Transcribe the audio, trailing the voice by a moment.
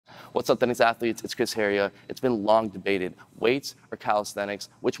What's up, Thenx athletes? It's Chris Heria. It's been long debated, weights or calisthenics,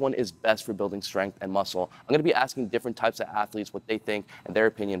 which one is best for building strength and muscle? I'm going to be asking different types of athletes what they think and their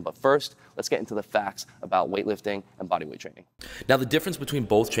opinion, but first, let's get into the facts about weightlifting and bodyweight training. Now, the difference between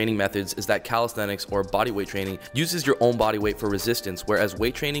both training methods is that calisthenics or bodyweight training uses your own body weight for resistance, whereas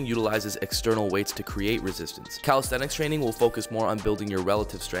weight training utilizes external weights to create resistance. Calisthenics training will focus more on building your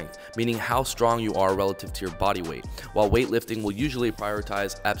relative strength, meaning how strong you are relative to your body weight, while weightlifting will usually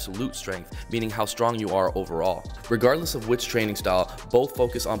prioritize absolute strength, meaning how strong you are overall. Regardless of which training style, both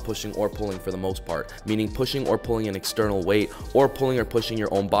focus on pushing or pulling for the most part, meaning pushing or pulling an external weight, or pulling or pushing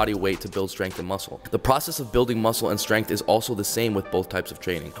your own body weight to build strength and muscle. The process of building muscle and strength is also the same with both types of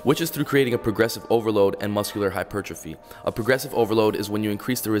training, which is through creating a progressive overload and muscular hypertrophy. A progressive overload is when you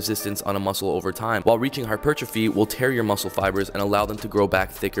increase the resistance on a muscle over time, while reaching hypertrophy will tear your muscle fibers and allow them to grow back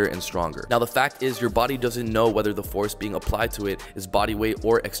thicker and stronger. Now, the fact is your body doesn't know whether the force being applied to it is body weight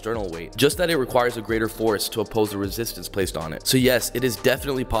or external weight, just that it requires a greater force to oppose the resistance placed on it. So yes, it is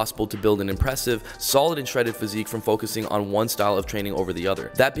definitely possible to build an impressive, solid and shredded physique from focusing on one style of training over the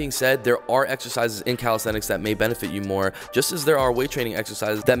other. That being said, there are exercises in calisthenics that may benefit you more, just as there are weight training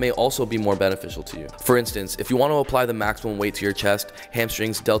exercises that may also be more beneficial to you. For instance, if you want to apply the maximum weight to your chest,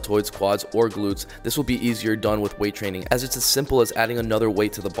 hamstrings, deltoids, quads, or glutes, this will be easier done with weight training, as it's as simple as adding another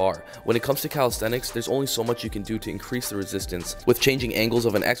weight to the bar. When it comes to calisthenics, there's only so much you can do to increase the resistance, with changing angles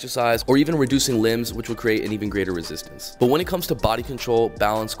of an exercise or even reducing limbs, which will create an even greater resistance. But when it comes to body control,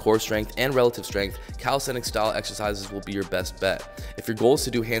 balance, core strength, and relative strength, calisthenics style exercises will be your best bet. If your goal is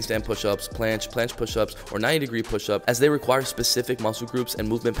to do handstand push-ups, planche push-ups, or 90-degree push-up, as they require specific muscle groups and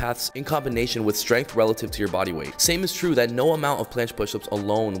movement paths in combination with strength relative to your body weight. Same is true that no amount of planche push-ups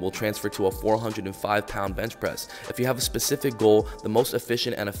alone will transfer to a 405-pound bench press. If you have a specific goal, the most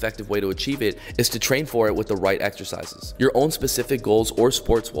efficient and effective way to achieve it is to train for it with the right exercises. Your own specific goals or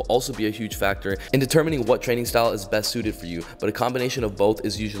sports will also be a huge factor in determining what training style is best suited for you, but a combination of both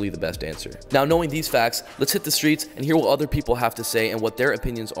is usually the best answer. Now, knowing these facts, let's hit the streets and hear what other people have to say and what their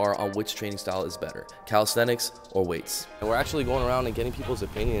opinions are on which training style is better, calisthenics or weights. And we're actually going around and getting people's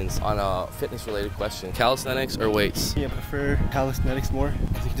opinions on a fitness related question. Calisthenics or weights? Yeah, I prefer calisthenics more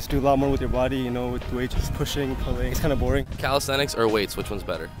because you can just do a lot more with your body, you know, with weights, just pushing, pulling. It's kind of boring. Calisthenics or weights, which one's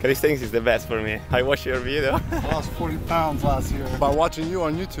better? Calisthenics is the best for me. I watched your video. I lost 40 pounds last year by watching you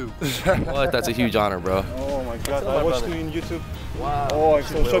on YouTube. What? That's a huge honor, bro. Oh my god, I watched you on YouTube. Wow. Oh, I'm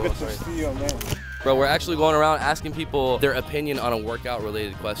so shocked to see you, man. Bro, we're actually going around asking people their opinion on a workout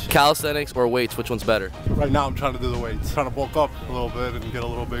related question. Calisthenics or weights, which one's better? Right now I'm trying to do the weights. Trying to bulk up a little bit and get a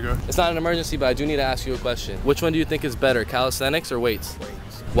little bigger. It's not an emergency, but I do need to ask you a question. Which one do you think is better, calisthenics or weights? Weights.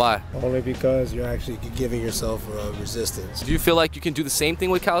 Why? Only because you're actually giving yourself resistance. Do you feel like you can do the same thing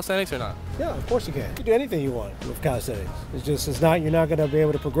with calisthenics or not? Yeah, of course you can. You can do anything you want with calisthenics. You're not gonna be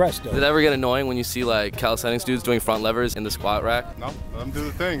able to progress though. Did it ever get annoying when you see like calisthenics dudes doing front levers in the squat rack? No, let them do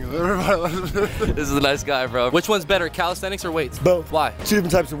the thing. This is a nice guy, bro. Which one's better, calisthenics or weights? Both. Why? Two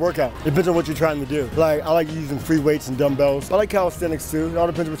different types of workout. It depends on what you're trying to do. Like, I like using free weights and dumbbells. I like calisthenics too. It all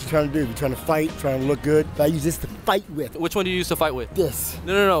depends on what you're trying to do. If you're trying to fight, trying to look good. But I use this to fight with. Which one do you use to fight with? This.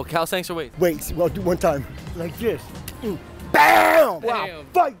 No. Calisthenics or weights? Weights. Well, do one time. Like this. Bam! Wow.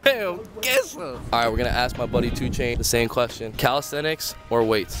 Fight! Bam! Guess so. All right, we're gonna ask my buddy 2 Chainz the same question. Calisthenics or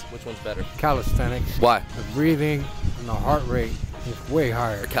weights? Which one's better? Calisthenics. Why? The breathing and the heart rate is way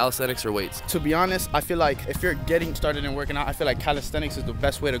higher. Calisthenics or weights? To be honest, I feel like if you're getting started and working out, I feel like calisthenics is the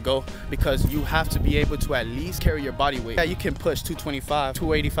best way to go because you have to be able to at least carry your body weight. Yeah, you can push 225,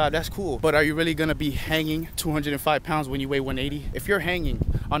 285, that's cool. But are you really gonna be hanging 205 pounds when you weigh 180? If you're hanging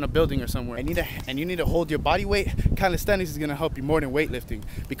on a building or somewhere and you need to hold your body weight, calisthenics is gonna help you more than weightlifting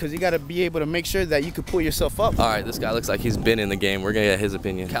because you gotta be able to make sure that you can pull yourself up. All right, this guy looks like he's been in the game. We're gonna get his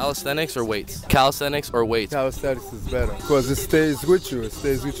opinion. Calisthenics or weights? Calisthenics or weights? Calisthenics is better because it stays with you. It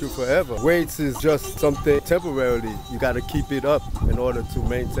stays with you forever. Weights is just something temporarily. You got to keep it up in order to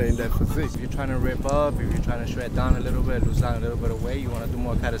maintain that physique. If you're trying to rip up, if you're trying to shred down a little bit, lose down a little bit of weight, you want to do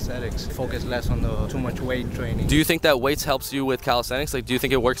more calisthenics. Focus less on the too much weight training. Do you think that weights helps you with calisthenics? Like, do you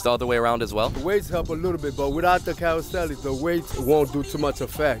think it works the other way around as well? The weights help a little bit, but without the calisthenics, the weights won't do too much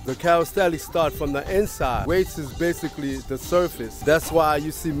effect. The calisthenics start from the inside. Weights is basically the surface. That's why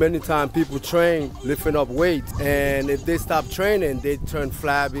you see many times people train lifting up weights, and if they stop training, they turn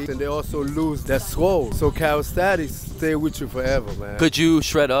flabby and they also lose their swole. So calisthenics stay with you forever, man. Could you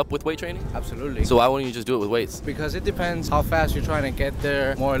shred up with weight training? Absolutely. So why wouldn't you just do it with weights? Because it depends how fast you're trying to get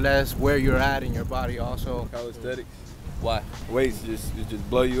there, more or less where you're at in your body also. Calisthenics. Why? Weights just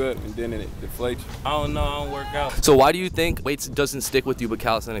blow you up and then it deflates you. I don't know, I don't work out. So why do you think weights doesn't stick with you, but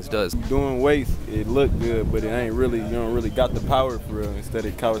calisthenics does? Doing weights, it look good, but it ain't really, you don't really got the power for real. Instead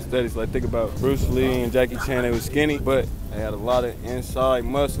of calisthenics, like think about Bruce Lee and Jackie Chan, they was skinny, but they had a lot of inside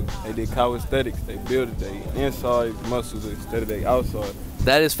muscle. They did calisthenics, they built their inside muscles instead of their outside.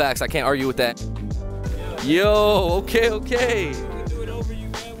 That is facts, I can't argue with that. Yo, okay. Do it over you,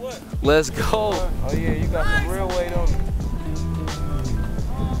 man, what? Let's go. Oh yeah, you got some real weight on you.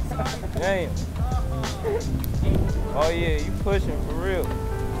 Damn. Oh yeah, you pushing for real.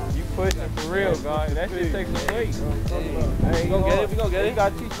 You pushing for real, guys. That shit takes some weight. Hey, we gonna get it, we gonna get it. You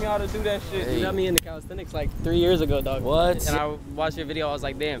gotta teach me how to do that shit. You got me into calisthenics like 3 years ago, dog. What? And I watched your video, I was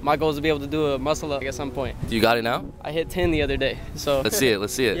like, damn, my goal is to be able to do a muscle up at some point. Do you got it now? I hit 10 the other day, so. Let's see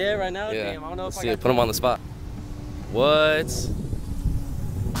it. Yeah, right now? Yeah. Damn, I don't know Let's if see I it. Put him on the spot. What?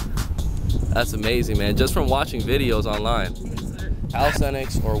 That's amazing, man. Just from watching videos online.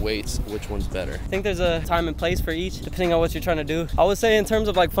 Calisthenics or weights, which one's better? I think there's a time and place for each, depending on what you're trying to do. I would say in terms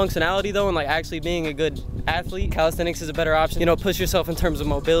of like functionality though, and like actually being a good athlete, calisthenics is a better option. You know, push yourself in terms of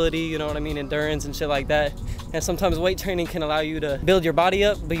mobility, you know what I mean, endurance and shit like that. And sometimes weight training can allow you to build your body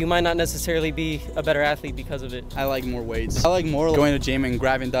up, but you might not necessarily be a better athlete because of it. I like more weights. I like more going to the gym and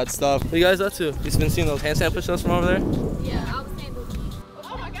grabbing that stuff. What you guys up to? You been seeing those handstand push-ups from over there? Yeah, I was saying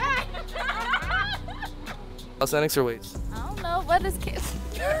oh my god. Calisthenics or weights? I don't know. What is Oh,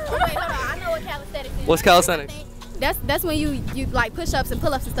 wait, hold on. I know what calisthenics is. What's calisthenics? That's when you like push-ups and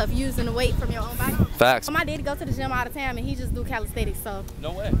pull-ups and stuff using the weight from your own body. Facts. My daddy go to the gym all the time and he just do calisthenics, so.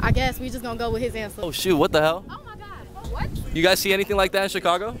 No way. I guess we just gonna go with his answer. Oh shoot, what the hell? Oh my god. What? You guys see anything like that in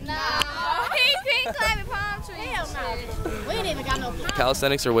Chicago? No. He climbing palm trees. Hell no. We ain't even got no palm.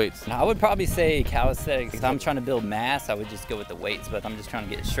 Calisthenics or weights? I would probably say calisthenics. If I'm trying to build mass, I would just go with the weights, but if I'm just trying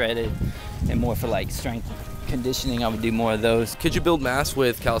to get shredded and more for like strength conditioning, I would do more of those. Could you build mass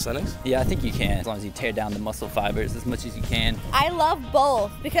with calisthenics? Yeah, I think you can, as long as you tear down the muscle fibers as much as you can. I love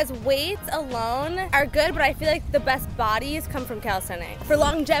both because weights alone are good, but I feel like the best bodies come from calisthenics. For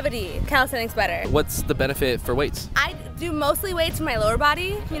longevity, calisthenics better. What's the benefit for weights? I do mostly weights for my lower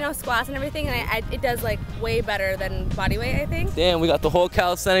body, you know, squats and everything, and it does like way better than body weight, I think. Damn, we got the whole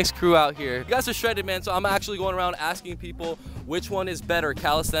calisthenics crew out here. You guys are shredded, man, so I'm actually going around asking people which one is better,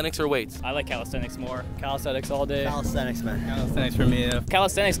 calisthenics or weights? I like calisthenics more. Calisthenics all day. Calisthenics, man. Calisthenics for me, yeah.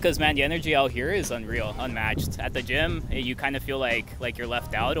 Calisthenics, because man, the energy out here is unreal, unmatched. At the gym, you kind of feel like you're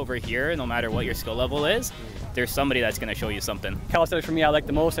left out. Over here, no matter what your skill level is, there's somebody that's going to show you something. Calisthenics for me, I like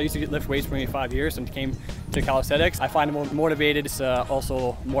the most. I used to lift weights for maybe 5 years and came to calisthenics. I find it more motivated. It's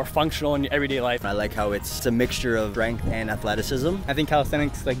also more functional in everyday life. I like how it's a mixture of strength and athleticism. I think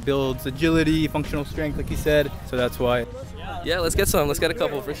calisthenics like builds agility, functional strength, like you said, so that's why. Yeah, let's get some. Let's get a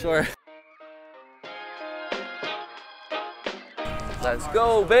couple for sure. Let's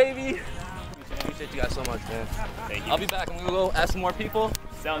go, baby. Appreciate you guys so much, man. Thank you. I'll be back. I'm gonna go ask some more people.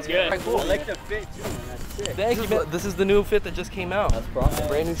 Sounds good. Right, cool. I like the fit, too, man. That's sick. Thank you, man. This is the new fit that just came out. That's probably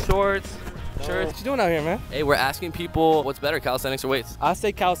brand new shorts. Shirts. What you doing out here, man? Hey, we're asking people what's better, calisthenics or weights? I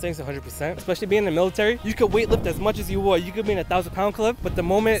say calisthenics 100%, especially being in the military. You could weight lift as much as you want. You could be in a 1,000-pound club, but the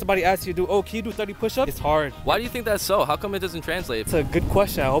moment somebody asks you to do, oh, can you do 30 push-ups? It's hard. Why do you think that's so? How come it doesn't translate? It's a good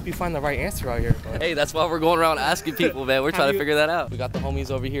question. I hope you find the right answer out here. Hey, that's why we're going around asking people, man. We're trying to figure that out. We got the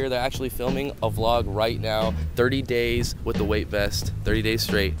homies over here. They're actually filming a vlog right now. 30 days with the weight vest, 30 days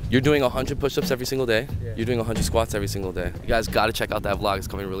straight. You're doing 100 push-ups every single day. Yeah. You're doing 100 squats every single day. You guys got to check out that vlog. It's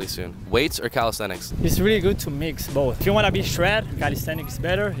coming really soon. Weights or calisthenics? It's really good to mix both. If you want to be shred, calisthenics is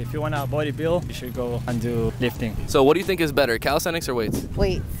better. If you want to body build, you should go and do lifting. So what do you think is better, calisthenics or weights?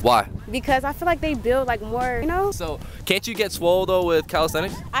 Weights. Why? Because I feel like they build like more, you know? So can't you get swole though with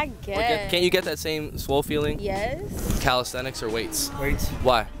calisthenics? I guess. Can't you get that same swole feeling? Yes. Calisthenics or weights? Weights.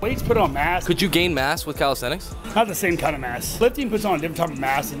 Why? Weights put on mass. Could you gain mass with calisthenics? Not the same kind of mass. Lifting puts on a different type of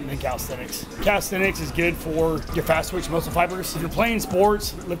mass than calisthenics. Calisthenics is good for your fast twitch muscle fibers. If you're playing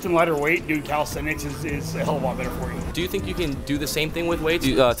sports, lifting lighter weight, doing calisthenics is a hell of a lot better for you. Do you think you can do the same thing with weights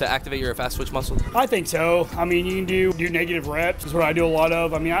to activate your fast twitch muscle? I think so. I mean, you can do negative reps. Is what I do a lot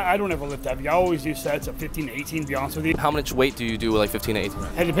of. I mean, I don't ever lift heavy. I always do sets of 15 to 18, to be honest with you. How much weight do you do with like 15 to 18?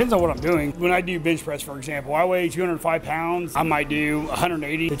 It depends on what I'm doing. When I do bench press, for example, I weigh 205 pounds. I might do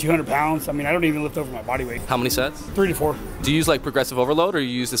 180 to 200 pounds. I mean, I don't even lift over my body weight. How many sets? 3 to 4. Do you use like progressive overload or you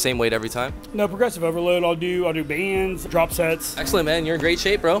use the same weight every time? No, progressive overload. I'll do bands, drop sets. Excellent, man. You're in great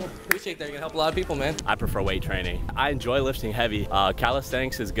shape, bro. Appreciate that. there. You're gonna help a lot of people, man. I prefer weight training. I enjoy lifting heavy.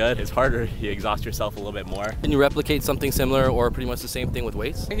 Calisthenics is good. It's harder. You exhaust yourself a little bit more. Can you replicate something similar or pretty much the same thing with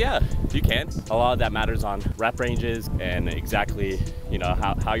weights? Yeah, you can. A lot of that matters on rep ranges and exactly, you know,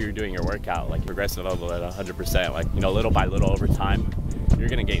 how you're doing your workout. Like progressive level at 100%. Like, you know, little by little over time, you're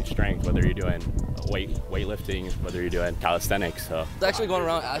gonna gain strength, whether you're doing weightlifting, whether you're doing calisthenics. So I was actually going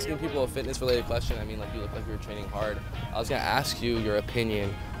around asking people a fitness-related question. I mean, like, you look like you were training hard. I was gonna ask you your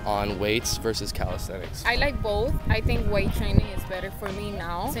opinion on weights versus calisthenics. I like both. I think weight training is better for me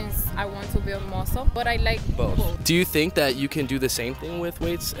now since I want to build muscle, but I like both. Do you think that you can do the same thing with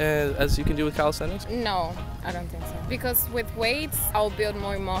weights as you can do with calisthenics? No, I don't think so. Because with weights, I'll build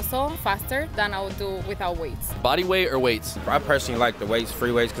more muscle faster than I would do without weights. Body weight or weights? I personally like the weights,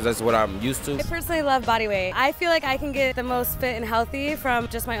 free weights, because that's what I'm used to. I personally love body weight. I feel like I can get the most fit and healthy from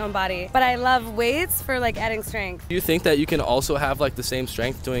just my own body, but I love weights for like adding strength. Do you think that you can also have like the same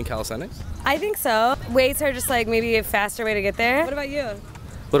strength doing calisthenics? I think so. Weights are just like maybe a faster way to get there. What about you?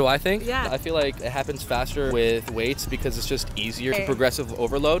 What do I think? Yeah. I feel like it happens faster with weights because it's just easier to progressive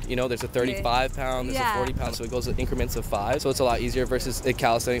overload. You know, there's a 35 pound, there's a 40 pound, so it goes in increments of 5. So it's a lot easier versus the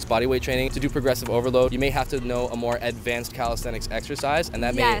calisthenics body weight training. To do progressive overload, you may have to know a more advanced calisthenics exercise, and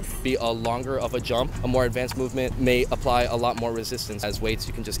that may be a longer of a jump. A more advanced movement may apply a lot more resistance. As weights,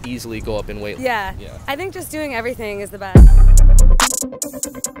 you can just easily go up in weight. Yeah. I think just doing everything is the best.